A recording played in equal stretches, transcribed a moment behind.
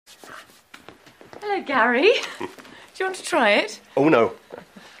Hello, Gary. Do you want to try it? Oh, no.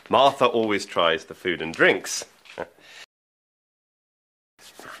 Martha always tries the food and drinks.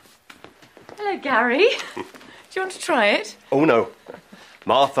 Hello, Gary. Do you want to try it? Oh, no.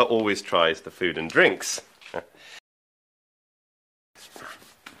 Martha always tries the food and drinks.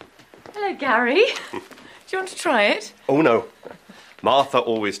 Hello, Gary. Do you want to try it? Oh, no. Martha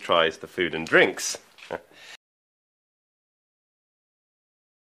always tries the food and drinks.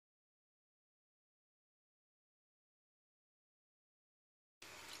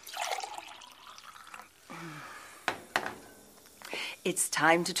 It's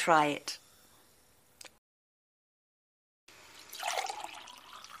time to try it.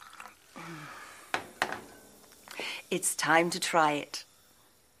 It's time to try it.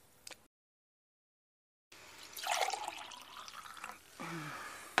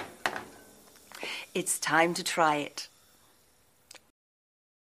 It's time to try it.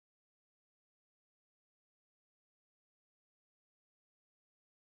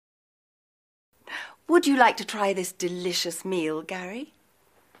 Would you like to try this delicious meal, Gary?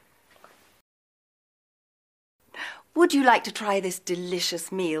 Would you like to try this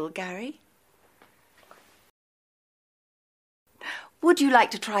delicious meal, Gary? Would you like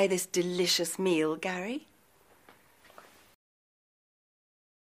to try this delicious meal, Gary?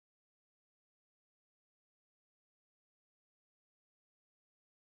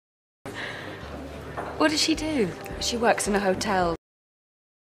 What does she do? She works in a hotel.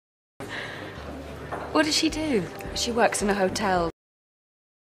 What does she do? She works in a hotel.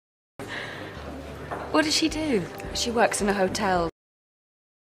 What does she do? She works in a hotel.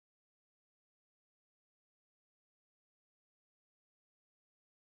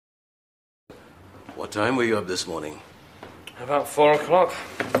 What time were you up this morning? About 4 o'clock.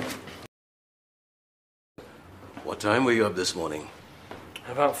 What time were you up this morning?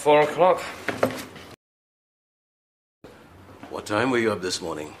 About 4 o'clock. What time were you up this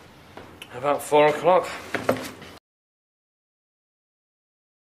morning? About 4 o'clock.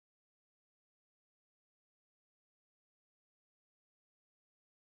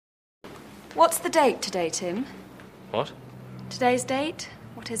 What's the date today, Tim? What? Today's date?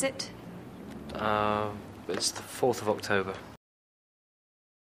 What is it? It's the 4th of October.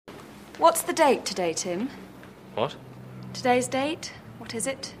 What's the date today, Tim? What? Today's date? What is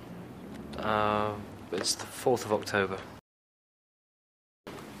it? It's the 4th of October.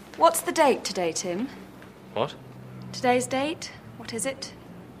 What's the date today, Tim? What? Today's date? What is it?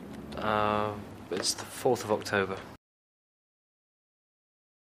 It's the 4th of October.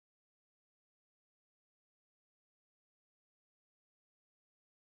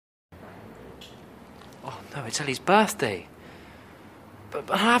 Oh, no, it's Ellie's birthday.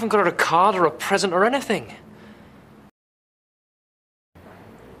 But I haven't got her a card or a present or anything.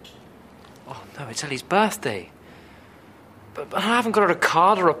 Oh, no, it's Ellie's birthday. But I haven't got her a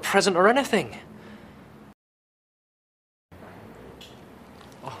card or a present or anything.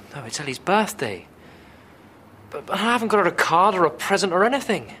 Oh, no, it's Ellie's birthday. But I haven't got her a card or a present or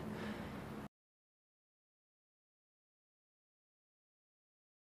anything.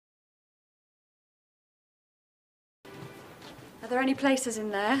 Are there any places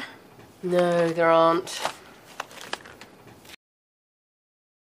in there? No, there aren't.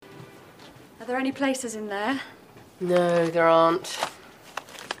 Are there any places in there? No, there aren't.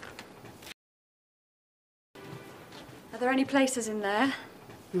 Are there any places in there?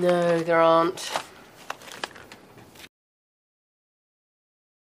 No, there aren't.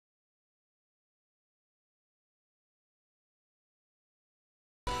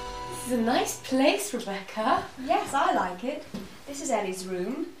 This is a nice place, Rebecca. Yes, I like it. This is Ellie's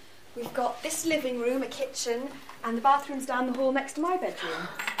room. We've got this living room, a kitchen, and the bathroom's down the hall next to my bedroom.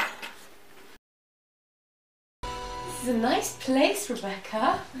 This is a nice place,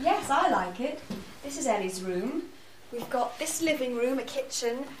 Rebecca. Yes, I like it. This is Ellie's room. We've got this living room, a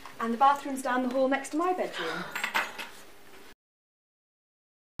kitchen, and the bathroom's down the hall next to my bedroom.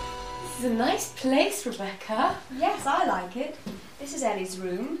 This is a nice place, Rebecca. Yes, I like it. This is Ellie's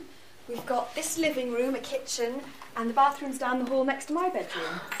room. We've got this living room, a kitchen, and the bathroom's down the hall next to my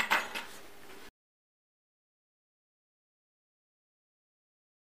bedroom.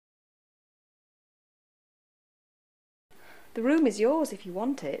 The room is yours if you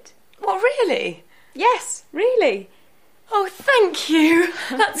want it. What, really? Yes, really. Oh, thank you.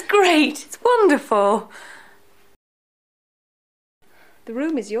 That's great. It's wonderful. The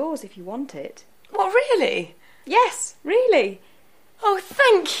room is yours if you want it. What, really? Yes, really. Oh,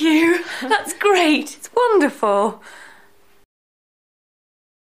 thank you. That's great. It's wonderful.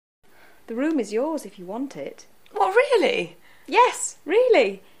 The room is yours if you want it. What, really? Yes,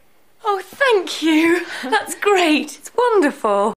 really. Thank you. That's great. It's wonderful.